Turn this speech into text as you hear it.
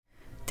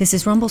This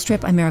is Rumble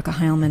Strip. I'm Erica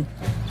Heilman.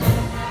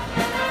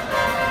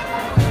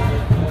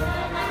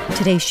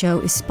 Today's show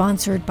is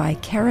sponsored by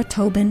Cara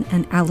Tobin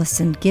and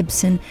Allison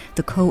Gibson,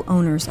 the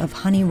co-owners of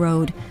Honey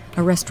Road,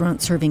 a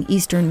restaurant serving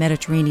Eastern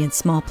Mediterranean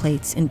small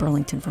plates in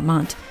Burlington,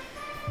 Vermont.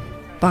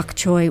 Bok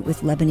choy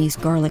with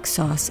Lebanese garlic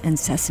sauce and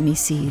sesame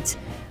seeds,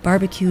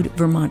 barbecued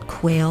Vermont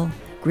quail,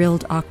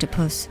 grilled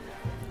octopus,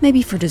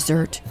 maybe for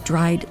dessert,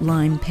 dried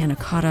lime panna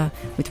cotta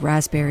with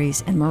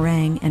raspberries and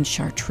meringue and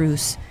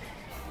chartreuse.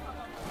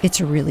 It's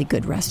a really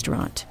good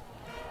restaurant.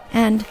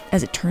 And,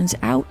 as it turns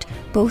out,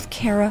 both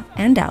Cara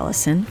and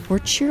Allison were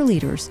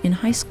cheerleaders in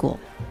high school,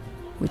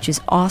 which is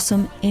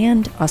awesome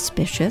and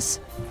auspicious.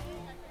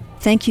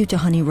 Thank you to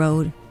Honey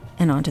Road,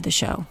 and on to the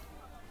show.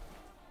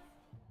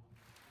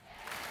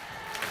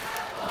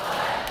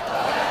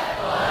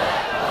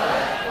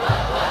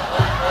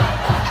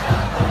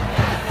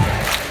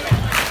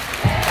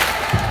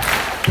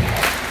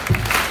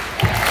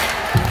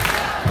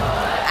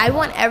 I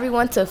want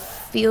everyone to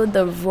feel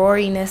the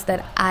roariness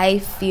that I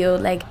feel.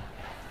 Like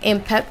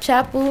in Pep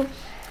Chapel,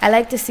 I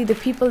like to see the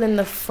people in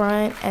the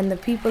front and the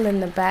people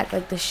in the back,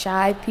 like the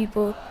shy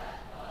people.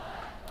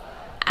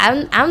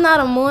 I'm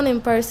not a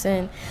morning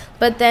person,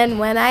 but then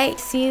when I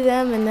see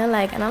them and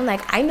I'm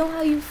like, I know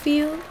how you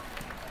feel,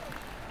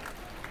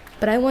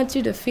 but I want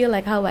you to feel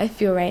like how I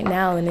feel right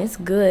now, and it's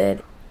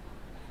good.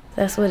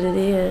 That's what it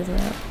is,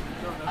 man.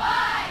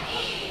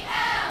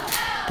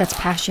 That's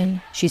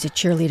Passion. She's a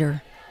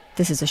cheerleader.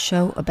 This is a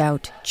show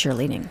about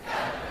cheerleading.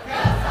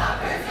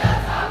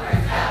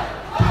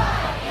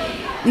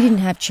 We didn't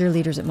have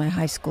cheerleaders at my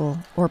high school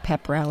or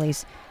pep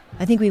rallies.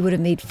 I think we would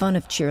have made fun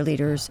of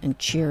cheerleaders and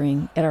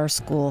cheering at our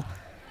school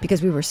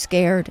because we were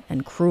scared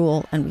and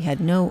cruel and we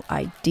had no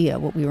idea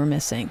what we were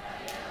missing.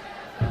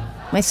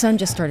 My son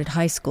just started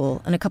high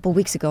school, and a couple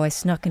weeks ago I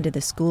snuck into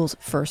the school's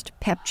first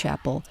pep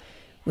chapel,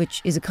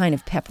 which is a kind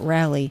of pep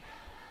rally.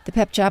 The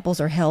pep chapels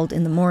are held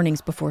in the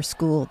mornings before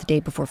school, the day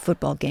before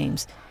football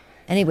games.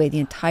 Anyway, the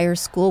entire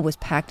school was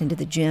packed into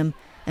the gym,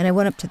 and I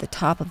went up to the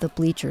top of the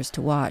bleachers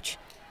to watch.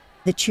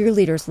 The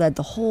cheerleaders led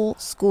the whole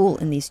school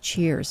in these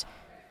cheers.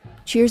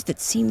 Cheers that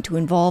seemed to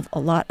involve a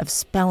lot of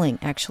spelling,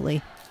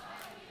 actually.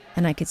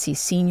 And I could see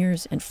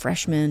seniors and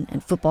freshmen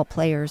and football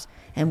players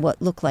and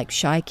what looked like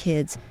shy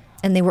kids,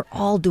 and they were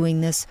all doing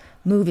this,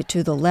 move it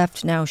to the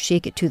left, now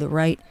shake it to the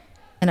right,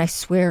 and I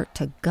swear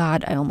to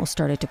God I almost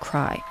started to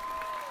cry.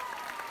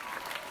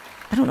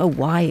 I don't know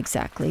why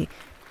exactly.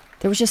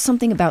 There was just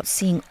something about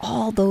seeing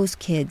all those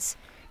kids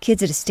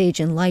at a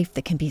stage in life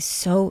that can be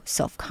so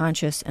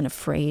self-conscious and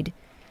afraid.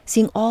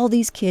 Seeing all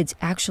these kids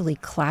actually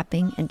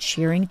clapping and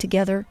cheering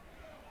together,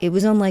 it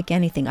was unlike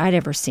anything I'd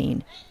ever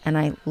seen, and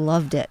I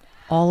loved it,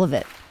 all of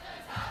it.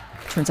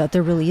 Turns out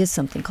there really is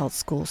something called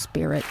school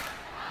spirit.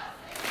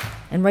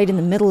 And right in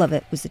the middle of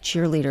it was the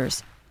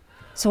cheerleaders.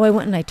 So I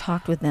went and I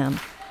talked with them,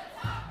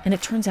 and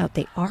it turns out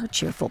they are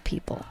cheerful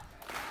people.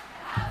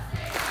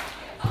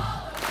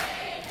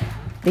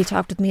 They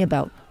talked with me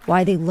about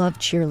why they love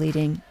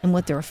cheerleading and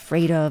what they're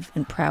afraid of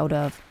and proud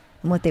of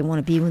and what they want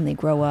to be when they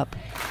grow up.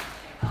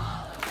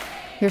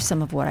 Here's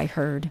some of what I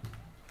heard.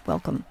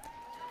 Welcome.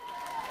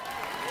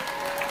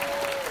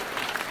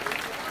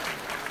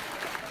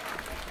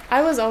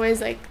 I was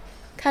always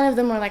kind of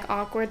the more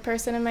awkward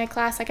person in my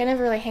class. I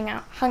never really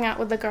hung out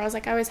with the girls.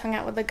 I always hung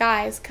out with the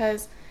guys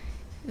because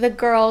the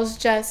girls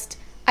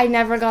I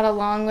never got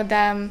along with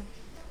them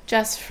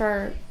just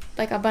for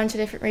a bunch of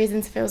different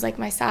reasons. If it was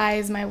my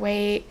size, my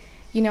weight,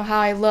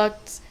 how I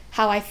looked,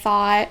 how I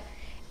thought.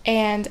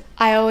 And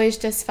I always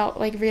just felt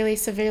really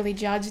severely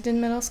judged in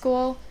middle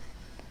school.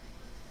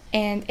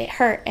 And it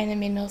hurt, and it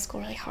made middle school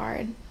really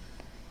hard.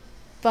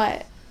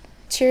 But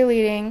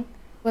cheerleading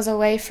was a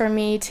way for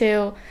me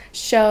to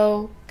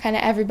show kind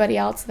of everybody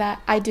else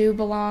that I do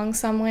belong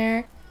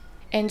somewhere.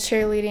 And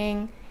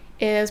cheerleading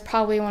is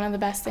probably one of the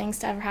best things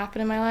to ever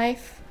happen in my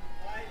life.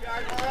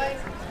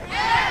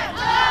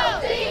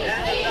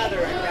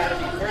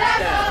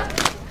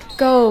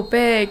 Go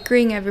Big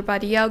Green,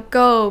 everybody yell,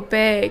 go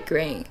Big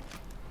Green.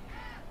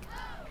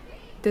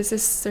 This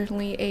is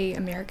certainly a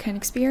American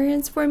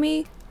experience for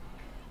me,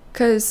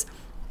 because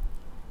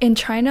in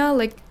China,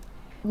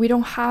 we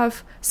don't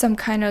have some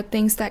kind of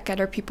things that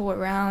gather people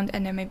around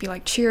and then maybe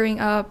cheering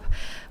up.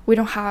 We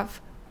don't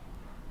have,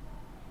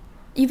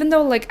 even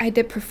though I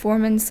did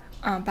performance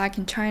back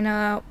in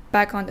China,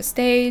 back on the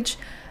stage,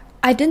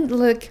 I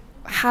didn't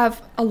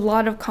have a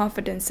lot of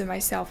confidence in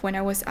myself when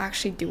I was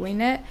actually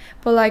doing it.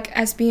 But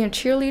as being a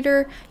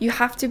cheerleader, you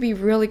have to be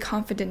really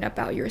confident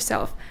about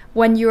yourself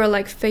when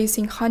you're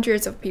facing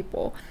hundreds of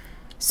people.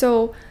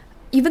 So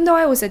even though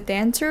I was a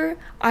dancer,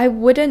 I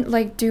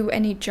wouldn't do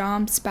any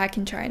jumps back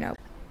in China.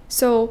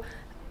 So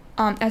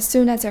as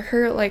soon as I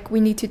heard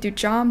we need to do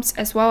jumps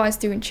as well as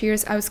doing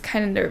cheers, I was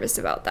kind of nervous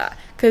about that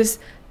because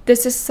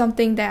this is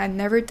something that I've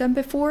never done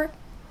before.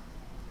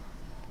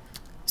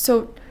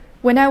 So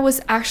when I was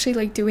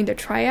actually doing the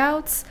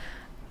tryouts,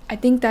 I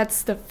think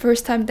that's the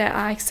first time that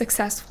I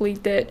successfully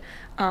did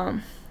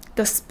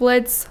the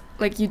splits,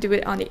 you do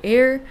it on the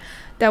air.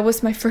 That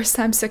was my first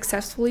time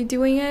successfully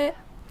doing it.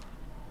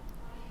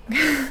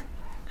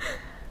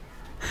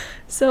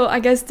 So I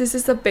guess this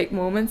is a big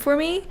moment for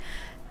me.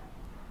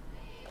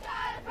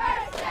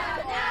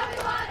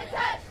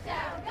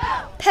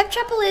 Pep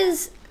Chapel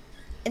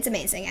it's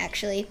amazing,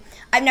 actually.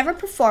 I've never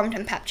performed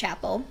in Pep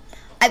Chapel.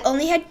 I've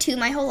only had 2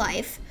 my whole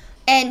life.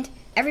 And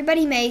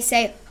everybody may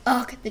say,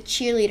 oh, the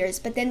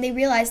cheerleaders, but then they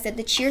realize that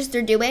the cheers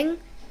they're doing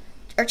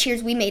are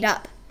cheers we made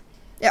up.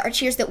 They are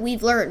cheers that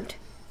we've learned,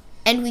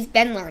 and we've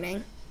been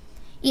learning.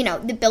 You know,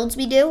 the builds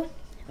we do,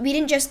 we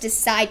didn't just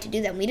decide to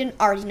do them. We didn't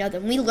already know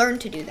them. We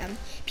learned to do them.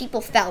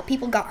 People fell.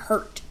 People got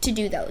hurt to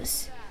do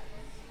those.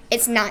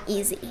 It's not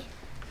easy.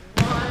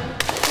 1,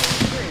 2,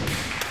 3.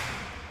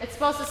 It's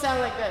supposed to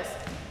sound like this.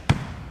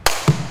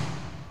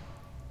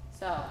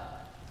 So,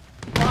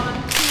 1,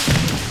 2,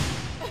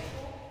 3.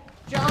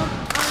 Jump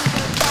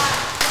under, clap,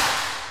 clap.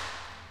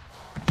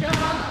 Jump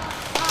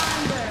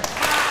under,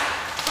 clap,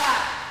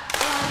 clap.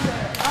 Under,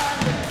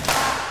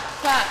 clap,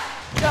 clap.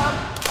 Jump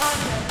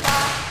under,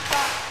 clap,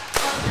 clap.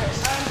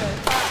 Under,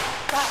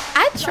 clap, clap.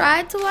 I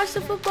tried to watch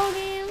the football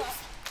games,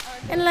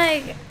 and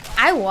like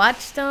I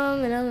watched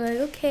them, and I'm like,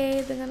 okay,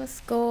 they're gonna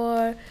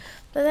score,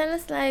 but then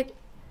it's like,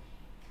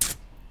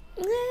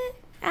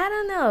 I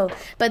don't know.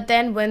 But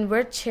then when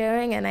we're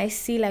cheering and I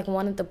see like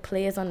one of the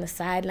players on the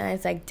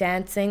sidelines like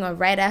dancing or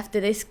right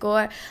after they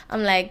score,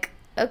 I'm like,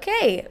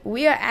 okay,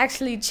 we are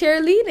actually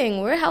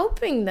cheerleading. We're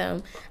helping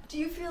them. Do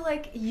you feel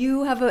like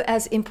you have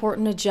as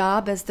important a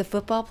job as the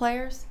football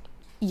players?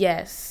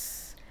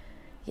 Yes.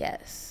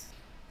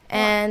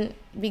 And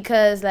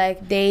because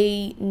like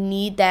they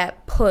need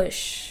that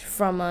push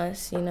from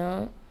us, you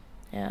know?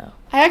 Yeah.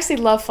 I actually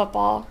love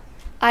football.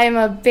 I am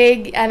a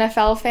big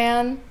NFL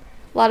fan.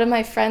 A lot of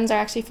my friends are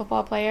actually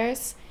football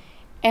players.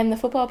 And the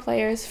football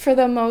players, for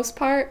the most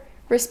part,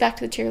 respect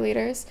the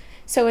cheerleaders.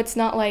 So it's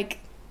not like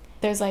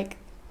there's like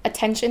a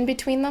tension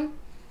between them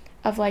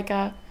of like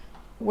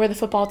we're the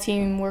football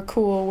team, we're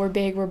cool, we're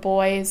big, we're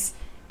boys.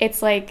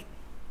 It's like,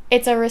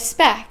 it's a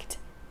respect.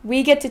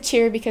 We get to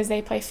cheer because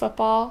they play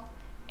football,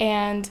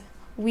 and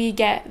we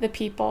get the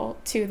people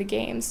to the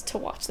games to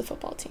watch the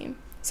football team.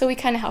 So we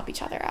kind of help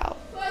each other out.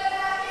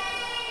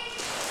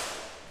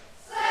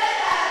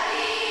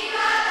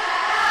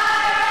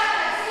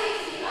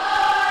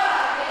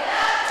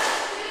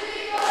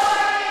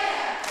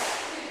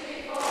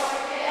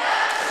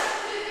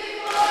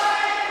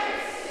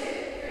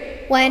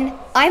 When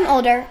I'm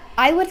older,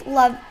 I would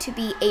love to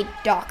be a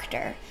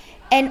doctor.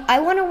 And I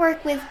want to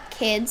work with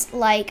kids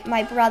like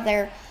my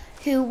brother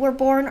who were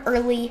born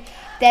early,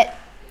 that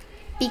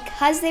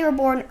because they were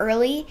born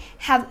early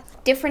have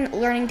different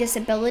learning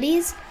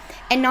disabilities,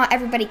 and not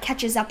everybody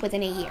catches up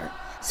within a year.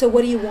 So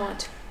what do you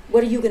want?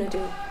 What are you going to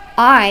do?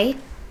 I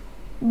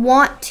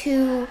want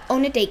to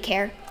own a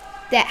daycare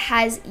that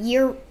has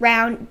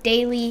year-round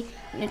daily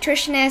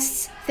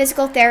nutritionists,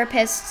 physical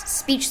therapists,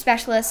 speech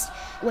specialists,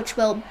 which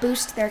will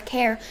boost their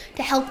care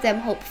to help them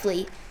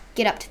hopefully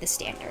get up to the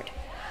standard.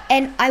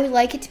 And I would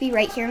like it to be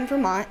right here in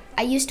Vermont.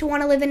 I used to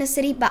want to live in a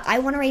city, but I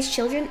want to raise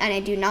children, and I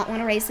do not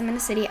want to raise them in a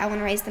city. I want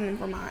to raise them in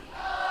Vermont.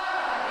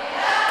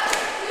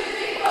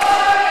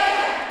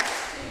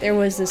 There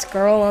was this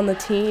girl on the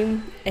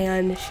team,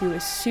 and she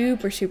was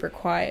super, super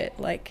quiet.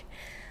 Like,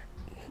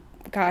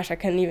 gosh, I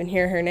couldn't even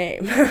hear her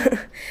name.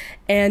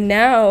 And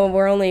now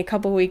we're only a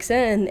couple weeks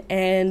in,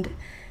 and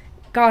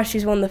gosh,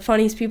 she's one of the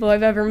funniest people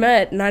I've ever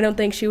met. And I don't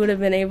think she would have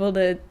been able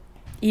to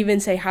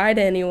even say hi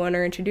to anyone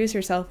or introduce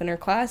herself in her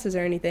classes or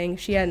anything if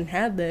she hadn't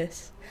had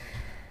this.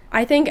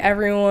 I think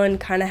everyone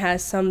kind of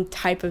has some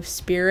type of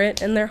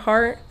spirit in their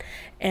heart,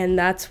 and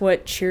that's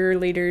what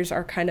cheerleaders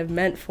are kind of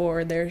meant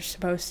for. They're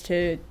supposed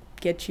to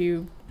get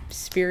you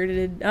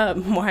spirited up,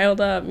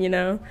 wild up, you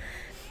know.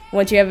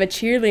 Once you have a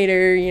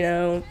cheerleader, you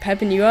know,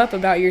 pepping you up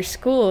about your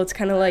school, it's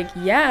kind of like,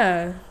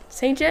 yeah,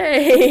 St.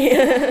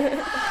 J.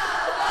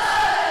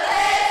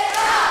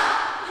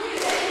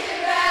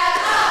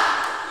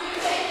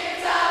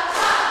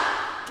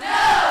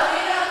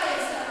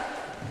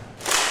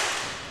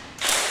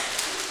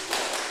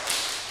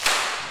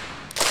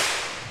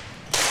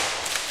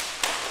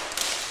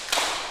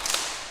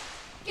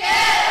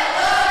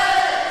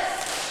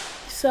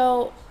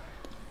 So,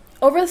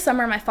 over the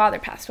summer, my father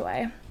passed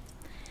away.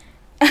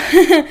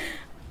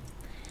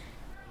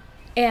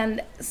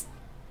 And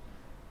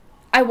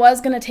I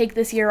was going to take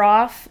this year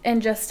off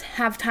and just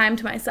have time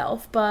to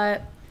myself,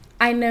 but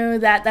I know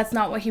that that's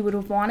not what he would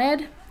have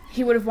wanted.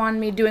 He would have wanted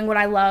me doing what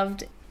I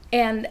loved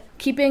and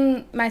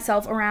keeping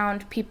myself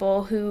around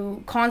people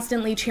who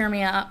constantly cheer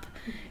me up,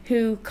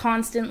 who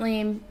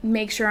constantly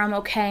make sure I'm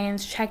okay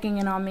and checking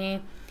in on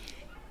me.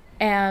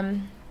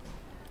 And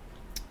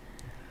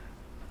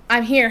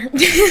I'm here.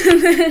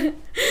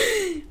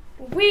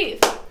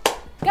 We've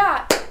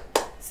got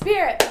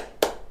spirit.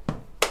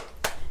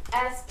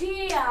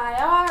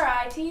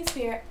 S-P-I-R-I-T,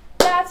 spirit.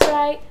 That's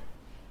right.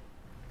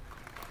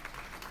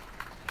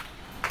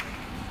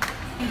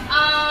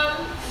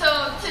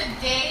 So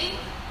today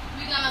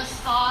we're gonna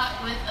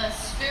start with a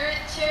spirit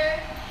cheer.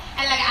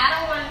 And like, I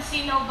don't want to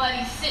see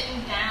nobody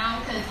sitting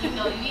down because, you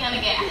know, you're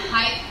gonna get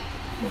hyped.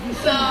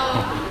 So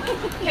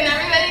can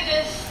everybody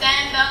just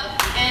stand up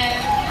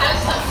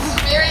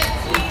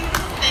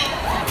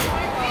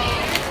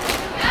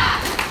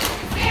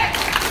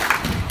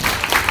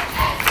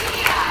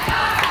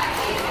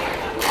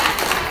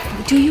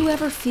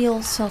ever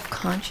feel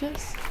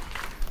self-conscious?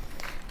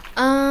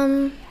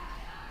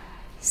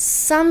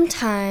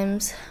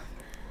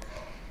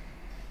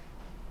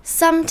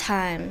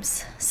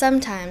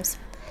 Sometimes.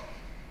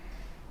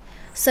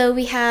 So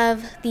we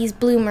have these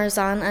bloomers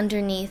on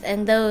underneath,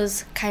 and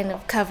those kind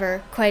of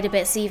cover quite a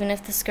bit. So even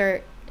if the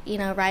skirt,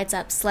 rides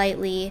up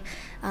slightly,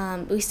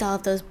 we still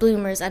have those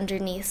bloomers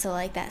underneath, so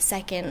like that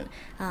second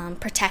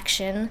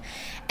protection.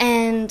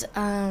 And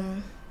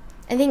I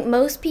think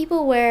most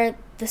people wear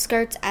the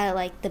skirts at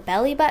like the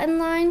belly button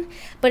line,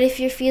 but if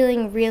you're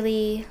feeling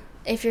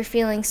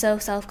so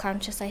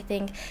self-conscious, I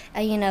think,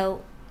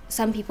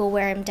 some people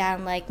wear them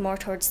down like more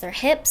towards their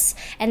hips,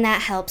 and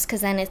that helps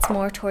because then it's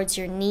more towards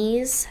your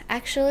knees,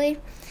 actually.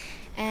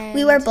 And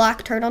we wear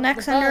black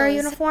turtlenecks under our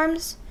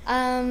uniforms.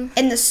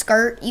 In the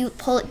skirt, you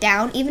pull it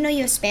down. Even though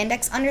you have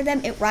spandex under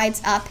them, it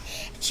rides up.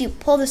 So you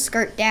pull the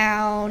skirt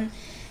down,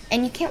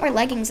 and you can't wear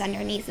leggings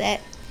underneath it.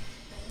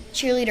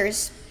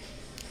 Cheerleaders,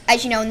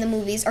 as you know in the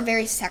movies, are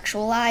very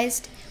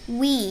sexualized.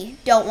 We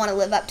don't want to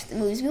live up to the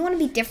movies. We want to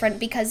be different,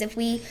 because if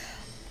we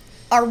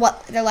are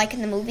what they're like in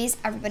the movies,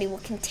 everybody will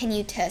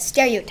continue to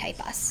stereotype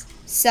us.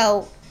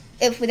 So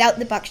if without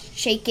the butt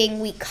shaking,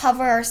 we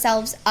cover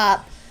ourselves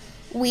up,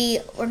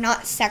 we're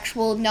not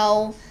sexual,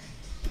 no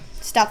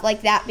stuff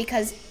like that,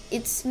 because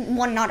it's,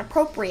 one, not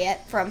appropriate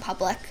for in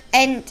public,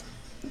 and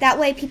that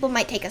way people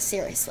might take us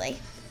seriously.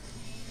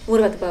 What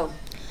about the bow?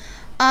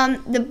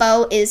 The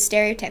bow is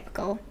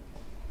stereotypical.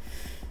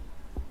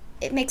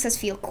 It makes us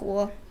feel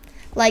cool.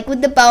 Like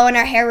with the bow and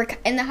our hair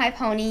in the high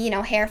pony,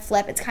 hair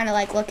flip, it's kind of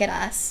like, look at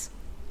us.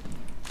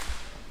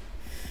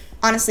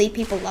 Honestly,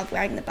 people love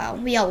wearing the bow.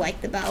 We all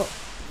like the bow.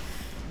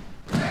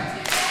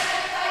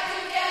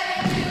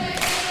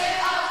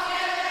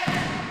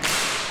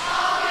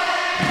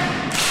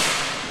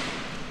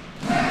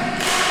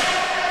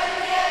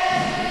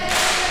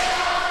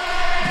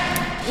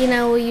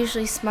 We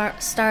usually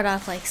start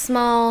off like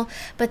small,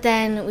 but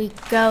then we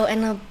go,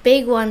 and a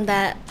big one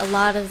that a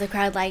lot of the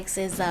crowd likes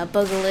is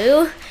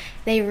Boogaloo.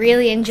 They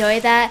really enjoy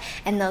that,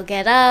 and they'll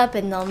get up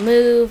and they'll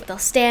move, they'll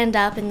stand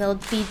up and they'll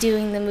be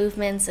doing the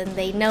movements, and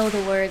they know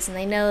the words and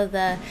they know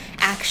the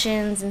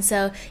actions, and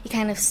so you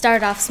kind of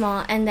start off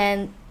small, and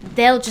then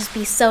they'll just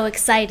be so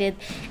excited,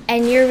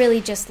 and you're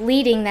really just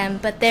leading them,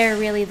 but they're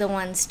really the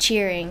ones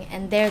cheering,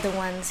 and they're the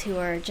ones who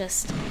are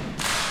just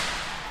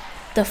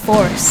the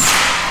force.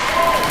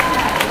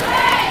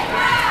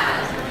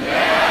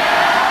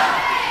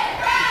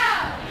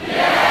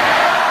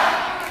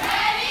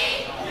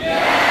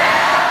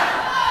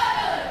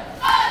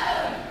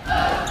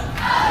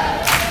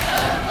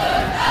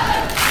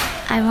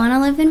 I want to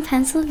live in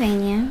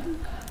Pennsylvania.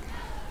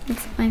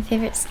 It's my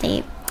favorite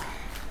state.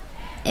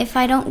 If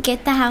I don't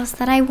get the house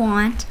that I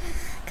want,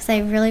 because I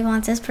really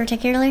want this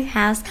particular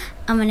house,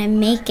 I'm going to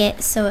make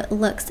it so it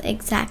looks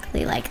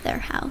exactly like their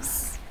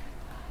house.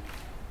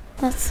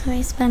 That's how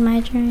I spend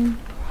my dream.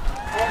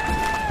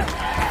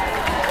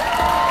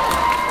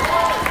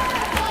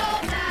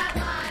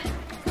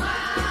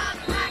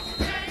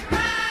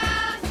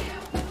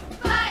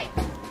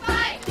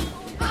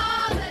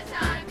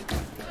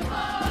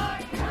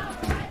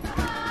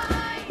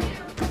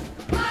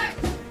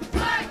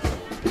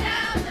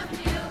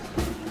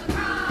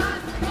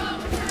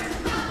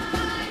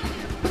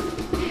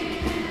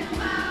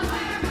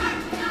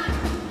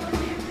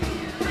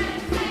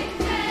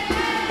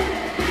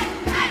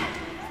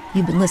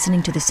 You've been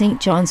listening to the St.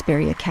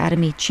 Johnsbury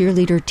Academy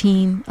cheerleader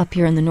team up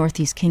here in the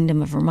Northeast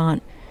Kingdom of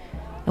Vermont.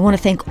 I want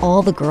to thank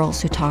all the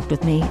girls who talked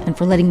with me and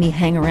for letting me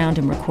hang around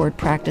and record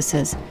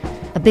practices.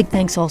 A big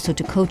thanks also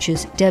to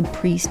coaches Deb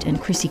Priest and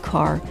Chrissy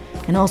Carr,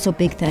 and also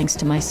big thanks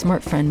to my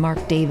smart friend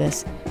Mark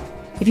Davis.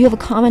 If you have a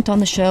comment on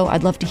the show,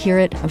 I'd love to hear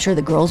it. I'm sure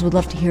the girls would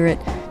love to hear it.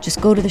 Just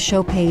go to the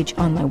show page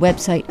on my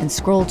website and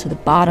scroll to the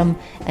bottom,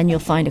 and you'll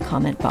find a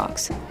comment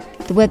box.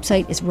 The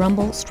website is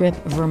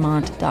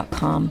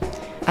rumblestripvermont.com.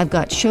 I've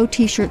got show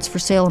t-shirts for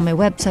sale on my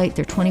website.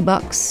 They're $20,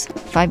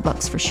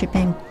 $5 for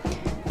shipping.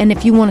 And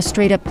if you want to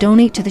straight up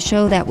donate to the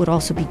show, that would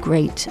also be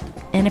great.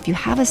 And if you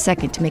have a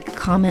second to make a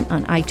comment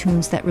on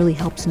iTunes, that really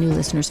helps new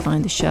listeners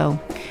find the show.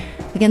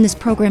 Again, this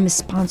program is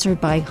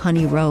sponsored by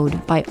Honey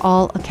Road, by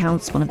all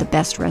accounts one of the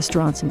best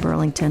restaurants in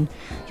Burlington.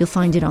 You'll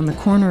find it on the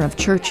corner of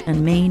Church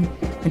and Main,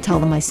 and tell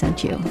them I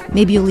sent you.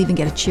 Maybe you'll even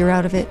get a cheer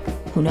out of it.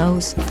 Who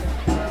knows?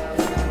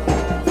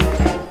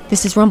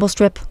 This is Rumble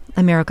Strip.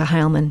 I'm Erica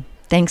Heilman.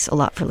 Thanks a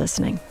lot for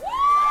listening.